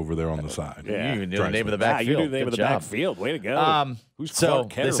Field over there on the side. Yeah. You knew the name of the backfield. You knew the name of the backfield. Way to go. Who's Clark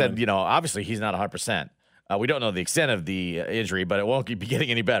Ketterman? They said, obviously he's not 100%. We don't know the extent of the injury, but it won't be getting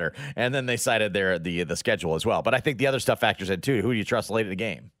any better. And then they cited the schedule as well. But I think the other stuff factors in too. Who do you trust late in the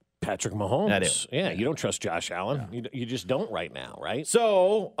game? Patrick Mahomes. Yeah, you don't trust Josh Allen. Yeah. You just don't right now, right?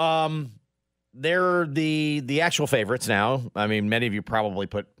 So they're the actual favorites now. I mean, many of you probably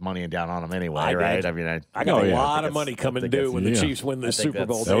put money down on them anyway, right? I mean, I got a lot of money coming due when the Chiefs win the Super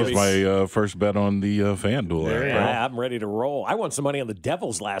Bowl. That was my first bet on the FanDuel app. I'm ready to roll. I won some money on the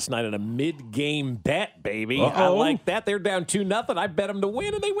Devils last night in a mid-game bet, baby. I like that. They're down 2-0. I bet them to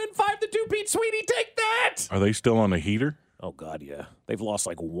win, and they win 5-2. Pete Sweeney, take that. Are they still on a heater? Oh, God, yeah. They've lost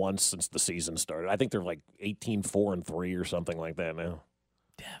like once since the season started. I think they're like 18-4-3 or something like that now.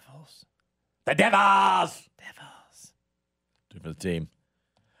 Devils. The Devils! Different team.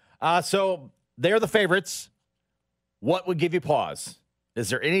 So they're the favorites. What would give you pause? Is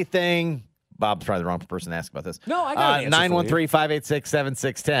there anything? Bob's probably the wrong person to ask about this. No, I got an answer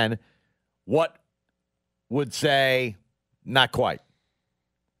 913-586-7610. What would say not quite?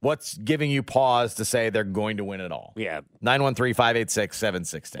 What's giving you pause to say they're going to win it all? Yeah.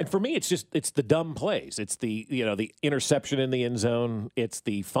 913-586-7610. And for me, it's the dumb plays. It's the interception in the end zone. It's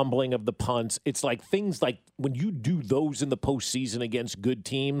the fumbling of the punts. It's like things like when you do those in the postseason against good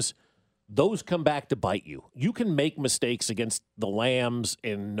teams, those come back to bite you. You can make mistakes against the Lambs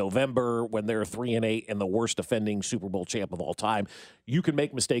in November when they're 3-8 and the worst offending Super Bowl champ of all time. You can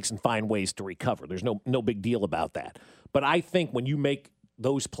make mistakes and find ways to recover. There's no big deal about that. But I think when you make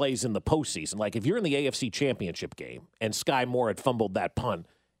those plays in the postseason, like if you're in the AFC Championship game and Sky Moore had fumbled that punt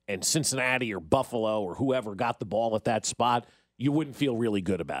and Cincinnati or Buffalo or whoever got the ball at that spot, you wouldn't feel really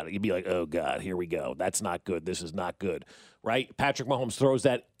good about it. You'd be like, oh, God, here we go. That's not good. This is not good, right? Patrick Mahomes throws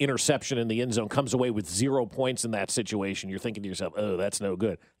that interception in the end zone, comes away with 0 points in that situation. You're thinking to yourself, oh, that's no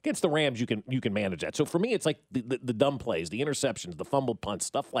good. Against the Rams, you can manage that. So for me, it's like the dumb plays, the interceptions, the fumbled punts,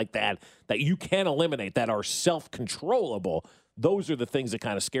 stuff like that you can eliminate that are self-controllable. Those are the things that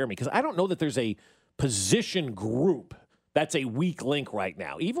kind of scare me because I don't know that there's a position group that's a weak link right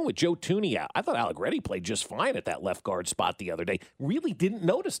now. Even with Joe Thuney out, I thought Allegretti played just fine at that left guard spot the other day. Really didn't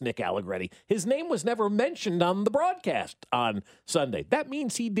notice Nick Allegretti. His name was never mentioned on the broadcast on Sunday. That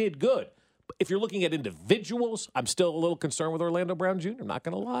means he did good. But if you're looking at individuals, I'm still a little concerned with Orlando Brown Jr., I'm not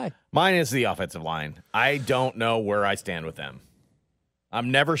going to lie. Mine is the offensive line. I don't know where I stand with them.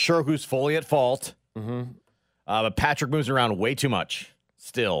 I'm never sure who's fully at fault. Mm-hmm. But Patrick moves around way too much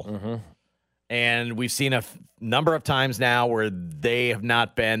still. Mm-hmm. And we've seen a number of times now where they have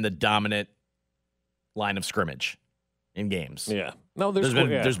not been the dominant line of scrimmage in games. Yeah. No,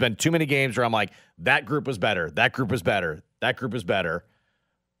 there's been too many games where I'm like, that group was better. That group was better. That group was better.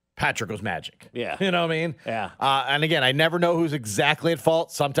 Patrick was magic. Yeah. You know what I mean? Yeah. And again, I never know who's exactly at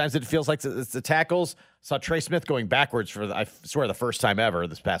fault. Sometimes it feels like it's the tackles. Saw Trey Smith going backwards for, I swear, the first time ever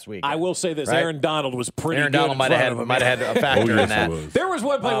this past week. I will say this. Right? Aaron Donald was pretty Aaron good. Donald might have had a factor in that. There was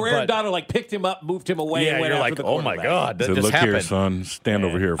one play where Aaron Donald picked him up, moved him away, and went you're after like, the oh my God, that so just look happened. here, son. Stand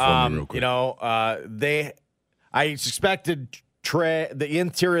over here for me real quick. I suspected the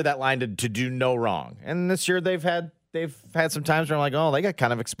interior of that line to do no wrong. And this year they've had some times where I'm like, oh, they got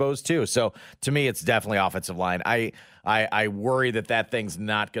kind of exposed too. So to me, it's definitely offensive line. I worry that thing's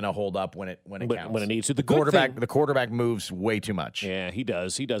not going to hold up when it counts. When it needs to. The quarterback moves way too much. Yeah, he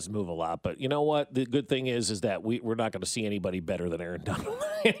does. He does move a lot. But you know what? The good thing is that we're not going to see anybody better than Aaron Donald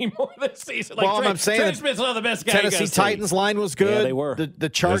anymore this season. Like I'm saying Trey Smith's one of the best guys. Tennessee Titans line was good. Yeah, they were. The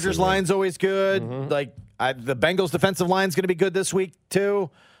Chargers line's always good. Mm-hmm. The Bengals defensive line's going to be good this week too.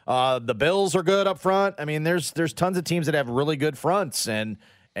 The Bills are good up front. I mean, there's tons of teams that have really good fronts, and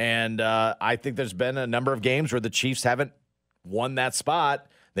I think there's been a number of games where the Chiefs haven't won that spot.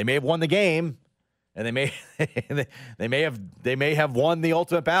 They may have won the game, and they may have won the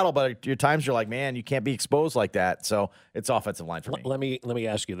ultimate battle. But your times you're like, man, you can't be exposed like that. So it's offensive line for me. Let me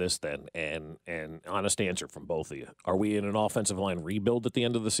ask you this then, and honest answer from both of you: are we in an offensive line rebuild at the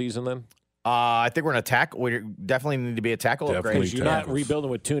end of the season then? I think we're in a tackle. We definitely need to be a tackle upgrade. You're not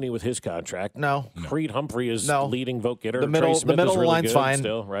rebuilding with Thuney with his contract. No. Creed Humphrey is leading vote getter. The middle really line's fine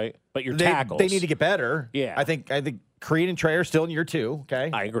still, right? But your tackles, they need to get better. Yeah, I think Creed and Trey are still in year 2.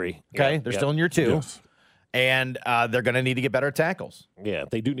 Okay, I agree. Okay, they're still in year 2, yes. And they're going to need to get better tackles. Yeah,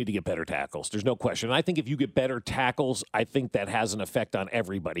 they do need to get better tackles. There's no question. And I think if you get better tackles, I think that has an effect on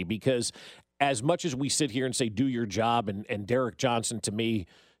everybody because as much as we sit here and say do your job, and Derek Johnson to me.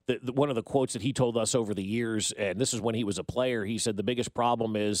 One of the quotes that he told us over the years, and this is when he was a player, he said the biggest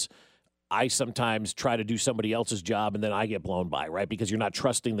problem is I sometimes try to do somebody else's job and then I get blown by, right? Because you're not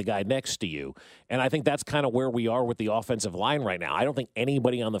trusting the guy next to you. And I think that's kind of where we are with the offensive line right now. I don't think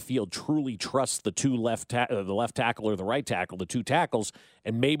anybody on the field truly trusts the the left tackle or the right tackle, the two tackles.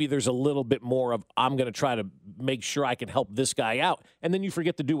 And maybe there's a little bit more of I'm going to try to make sure I can help this guy out. And then you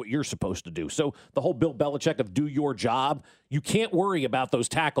forget to do what you're supposed to do. So the whole Bill Belichick of do your job, you can't worry about those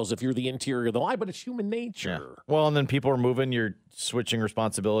tackles if you're the interior of the line, but it's human nature. Yeah. Well, and then people are moving, you're switching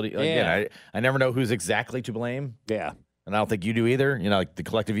responsibility. Again, I never know who's exactly to blame. Yeah. And I don't think you do either. You know, like the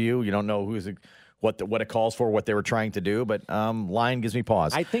collective you don't know who's what it calls for, what they were trying to do. But line gives me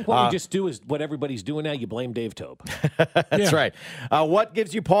pause. I think what we just do is what everybody's doing now. You blame Dave Tope. That's right. What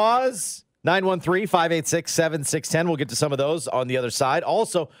gives you pause? 913-586-7610. We'll get to some of those on the other side.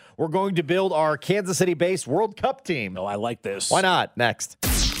 Also, we're going to build our Kansas City-based World Cup team. Oh, I like this. Why not? Next.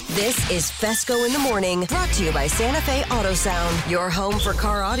 This is Fesco in the Morning, brought to you by Santa Fe Auto Sound, your home for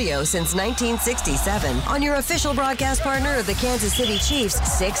car audio since 1967, on your official broadcast partner of the Kansas City Chiefs,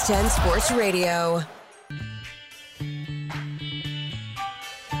 610 Sports Radio.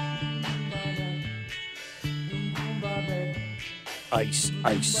 Ice,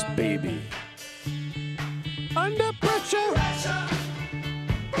 ice, baby. Under pressure.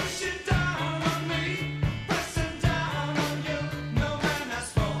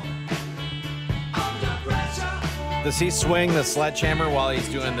 Does he swing the sledgehammer while he's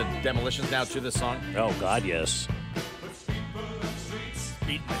doing the demolitions now to this song? Oh, God, yes.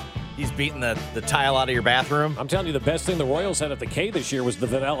 He's beating the tile out of your bathroom. I'm telling you, the best thing the Royals had at the K this year was the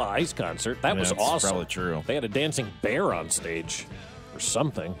Vanilla Ice concert. That was that's awesome. probably true. They had a dancing bear on stage or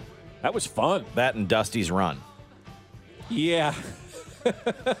something. That was fun. That and Dusty's Run. Yeah.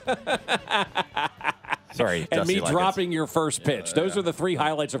 Sorry, and Dusty me dropping your first pitch. Those are the three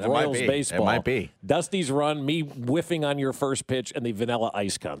highlights of Royals baseball. It might be. Dusty's Run, me whiffing on your first pitch, and the Vanilla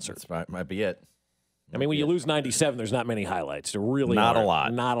Ice concert. That might be it. I mean, when you lose 97, there's not many highlights. There really not aren't. a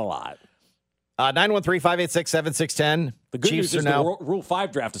lot. Not a lot. 913-586-7610. The good Chiefs news is are now the Rule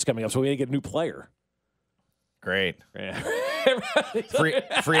 5 draft is coming up, so we got to get a new player. Great. Yeah.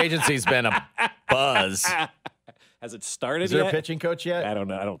 Free agency's been a buzz. Has it started Is there yet? a pitching coach yet? I don't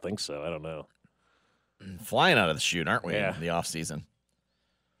know. I don't think so. I don't know. Flying out of the chute, aren't we, Yeah. in the offseason?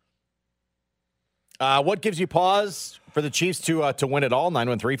 What gives you pause for the Chiefs to win it all?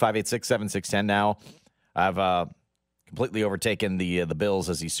 913-586-7610 now. I've completely overtaken the Bills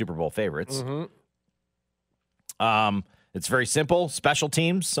as the Super Bowl favorites. Mm-hmm. It's very simple. Special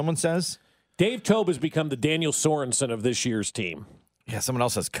teams, someone says. Dave Tobe has become the Daniel Sorensen of this year's team. Yeah, someone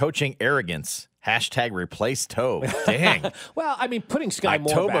else says coaching arrogance. Hashtag replace Tobe. Dang. Well, I mean, putting Sky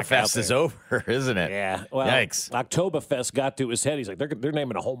Moore back out Oktoberfest there. is over, isn't it? Yeah. Well, Yikes. Oktoberfest got to his head. He's like, they're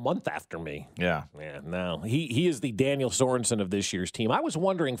naming a whole month after me. Yeah. Yeah, no. He is the Daniel Sorensen of this year's team. I was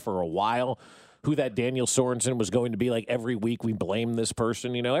wondering for a while who that Daniel Sorensen was going to be. Like every week we blame this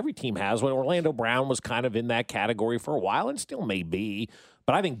person. You know, every team has one. Orlando Brown was kind of in that category for a while and still may be.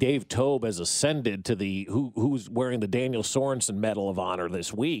 But I think Dave Tobe has ascended to the who's wearing the Daniel Sorensen Medal of Honor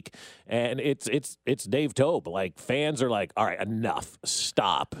this week, and it's Dave Tobe. Like fans are like, all right, enough,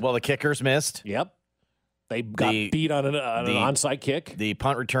 stop. Well, the kickers missed. Yep, they got beat on an onside kick. The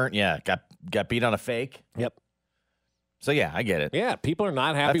punt return, got beat on a fake. Yep. So yeah, I get it. Yeah, people are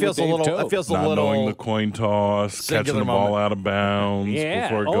not happy That feels with Dave Tobe. That feels a Not little knowing the coin toss, catching the ball out of bounds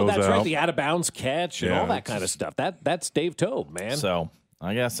before it goes that's out. right, the out of bounds catch and all that kind of stuff. That's Dave Tobe, man. So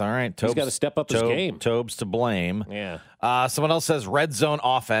I guess all right. He's got to step up his game. Tobe's to blame. Yeah. Someone else says red zone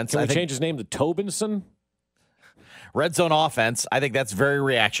offense. Can we change his name to Tobinson? Red zone offense. I think that's very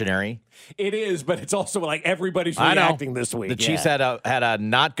reactionary. It is, but it's also like everybody's reacting this week. The Chiefs had a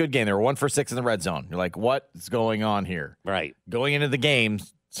not good game. They were 1 for 6 in the red zone. You're like, what is going on here? Right. Going into the game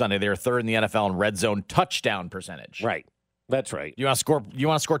Sunday, they were third in the NFL in red zone touchdown percentage. Right. That's right. You want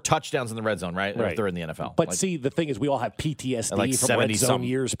to score touchdowns in the red zone, right? They're third in the NFL. But see, the thing is, we all have PTSD like from red zone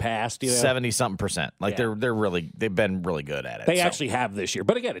years past. 70-something%. Like they've been really good at it. They actually have this year.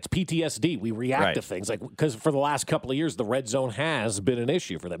 But again, it's PTSD. We react to things like because for the last couple of years, the red zone has been an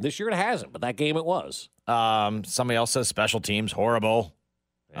issue for them. This year it hasn't, but that game it was. Somebody else says special teams horrible.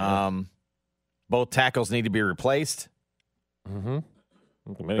 Yeah. Both tackles need to be replaced. Mm-hmm.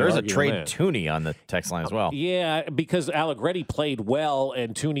 There's a trade Tooney on the text line as well. Yeah, because Allegretti played well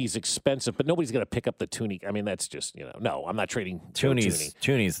and Tooney's expensive, but nobody's going to pick up the Tooney. I mean, that's just, no, I'm not trading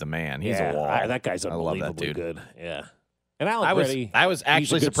Tooney's the man. He's a wall. That guy's unbelievably I love that dude. good. Yeah. And Allegretti, I was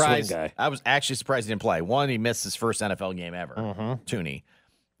actually he's a good swing surprised. guy. I was actually surprised he didn't play. One, he missed his first NFL game ever. Tooney.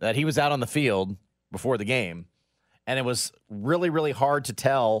 That he was out on the field before the game, and it was really, really hard to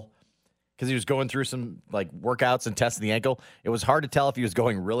tell because he was going through some like workouts and testing the ankle. It was hard to tell if he was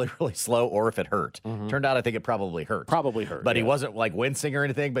going really, really slow or if it hurt. Turned out, I think it probably hurt. But he wasn't like wincing or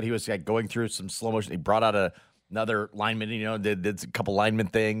anything. But he was like going through some slow motion. He brought out another lineman. Did a couple lineman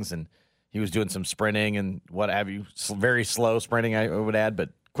things, and he was doing some sprinting and what have you. Very slow sprinting, I would add, but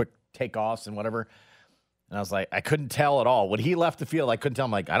quick takeoffs and whatever. And I was like, I couldn't tell at all. When he left the field, I couldn't tell.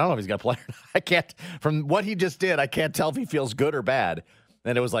 I'm like, I don't know if he's going to play or not. I can't, from what he just did, I can't tell if he feels good or bad.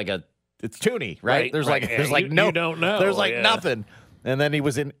 And it was like it's Tooney, right? There's like you don't know. There's like nothing. And then he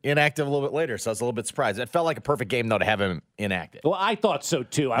was inactive a little bit later, so I was a little bit surprised. It felt like a perfect game, though, to have him inactive. Well, I thought so,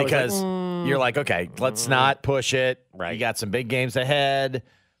 too. Because you're like, okay, let's not push it. Right. You got some big games ahead.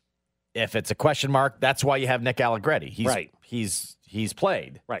 If it's a question mark, that's why you have Nick Allegretti. He's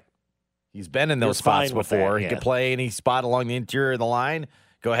played. Right. He's been in those spots before. He yeah. could play any spot along the interior of the line.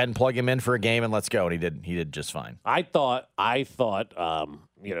 Go ahead and plug him in for a game and let's go. And he did just fine. I thought Joe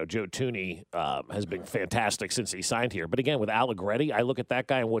Tooney has been fantastic since he signed here. But again, with Allegretti, I look at that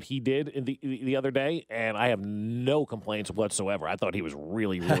guy and what he did in the other day, and I have no complaints whatsoever. I thought he was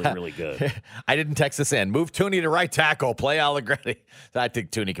really, really, really good. I didn't text this in. Move Tooney to right tackle. Play Allegretti. I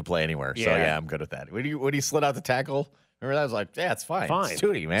think Tooney can play anywhere. So, yeah, I'm good with that. When he slid out the tackle, remember that? I was like, yeah, it's fine. It's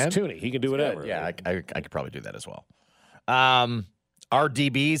Tooney, man. It's Tooney. He can do whatever. Yeah, I could probably do that as well. Are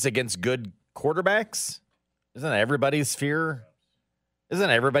DBs against good quarterbacks? Isn't that everybody's fear?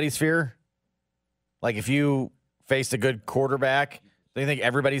 Like if you faced a good quarterback. Do you think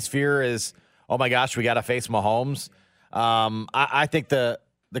everybody's fear is, oh my gosh, we got to face Mahomes? I think the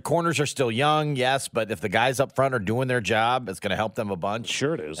corners are still young, yes, but if the guys up front are doing their job, it's going to help them a bunch.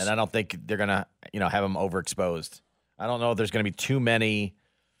 Sure it is. And I don't think they're going to, have them overexposed. I don't know if there's going to be too many,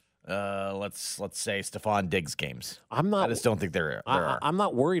 let's say, Stephon Diggs games. I just don't think there are. I'm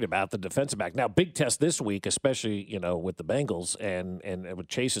not worried about the defensive back. Now, big test this week, especially, with the Bengals and with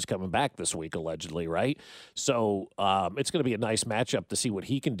Chase is coming back this week, allegedly, right? So it's going to be a nice matchup to see what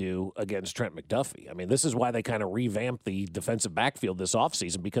he can do against Trent McDuffie. I mean, this is why they kind of revamped the defensive backfield this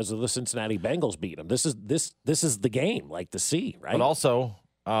offseason, because of the Cincinnati Bengals beating them. This is the game, to see, right? But also,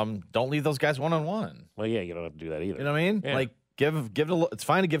 don't leave those guys one-on-one. Well, yeah, you don't have to do that either. You know what I mean? Yeah. Give it it's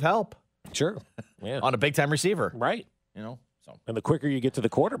fine to give help. Sure. Yeah. On a big-time receiver. Right. So. And the quicker you get to the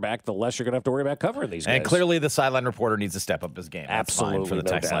quarterback, the less you're going to have to worry about covering these guys. And clearly the sideline reporter needs to step up his game. Absolutely. That's fine for the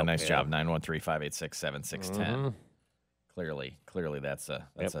text line. Nice Yeah. job. 913-586-7610. Clearly that's a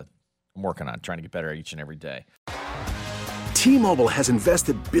I'm working on trying to get better each and every day. T-Mobile has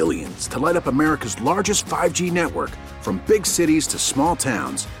invested billions to light up America's largest 5G network, from big cities to small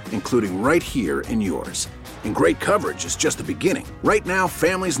towns, including right here in yours. And great coverage is just the beginning. Right now,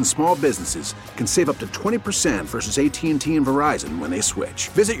 families and small businesses can save up to 20% versus AT&T and Verizon when they switch.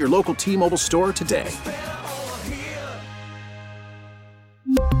 Visit your local T-Mobile store today.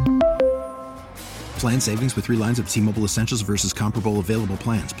 Plan savings with 3 lines of T-Mobile Essentials versus comparable available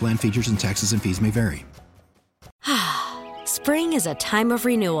plans. Plan features and taxes and fees may vary. Spring is a time of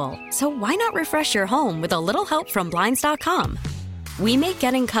renewal, so why not refresh your home with a little help from Blinds.com? We make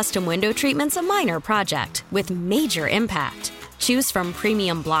getting custom window treatments a minor project with major impact. Choose from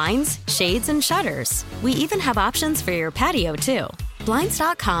premium blinds, shades, and shutters. We even have options for your patio, too.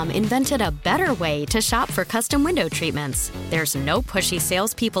 Blinds.com invented a better way to shop for custom window treatments. There's no pushy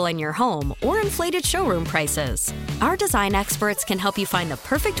salespeople in your home or inflated showroom prices. Our design experts can help you find the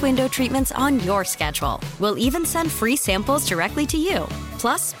perfect window treatments on your schedule. We'll even send free samples directly to you.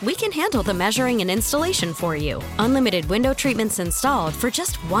 Plus, we can handle the measuring and installation for you. Unlimited window treatments installed for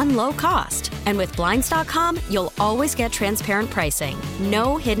just one low cost. And with Blinds.com, you'll always get transparent pricing.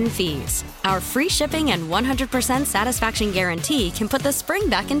 No hidden fees. Our free shipping and 100% satisfaction guarantee can put the spring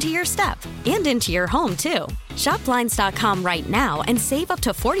back into your step and into your home, too. Shop Blinds.com right now and save up to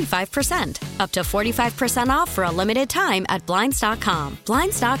 45%. Up to 45% off for a limited time at Blinds.com.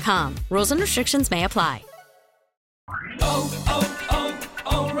 Blinds.com. Rules and restrictions may apply.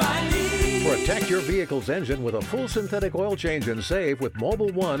 Protect your vehicle's engine with a full synthetic oil change and save with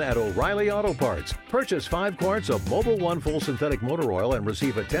Mobil 1 at O'Reilly Auto Parts. Purchase 5 quarts of Mobil 1 full synthetic motor oil and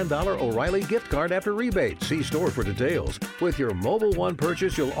receive a $10 O'Reilly gift card after rebate. See store for details. With your Mobil 1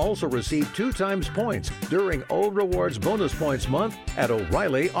 purchase, you'll also receive 2 times points during Old Rewards Bonus Points Month at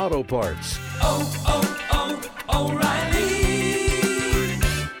O'Reilly Auto Parts. O'Reilly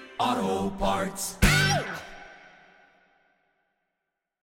Auto Parts.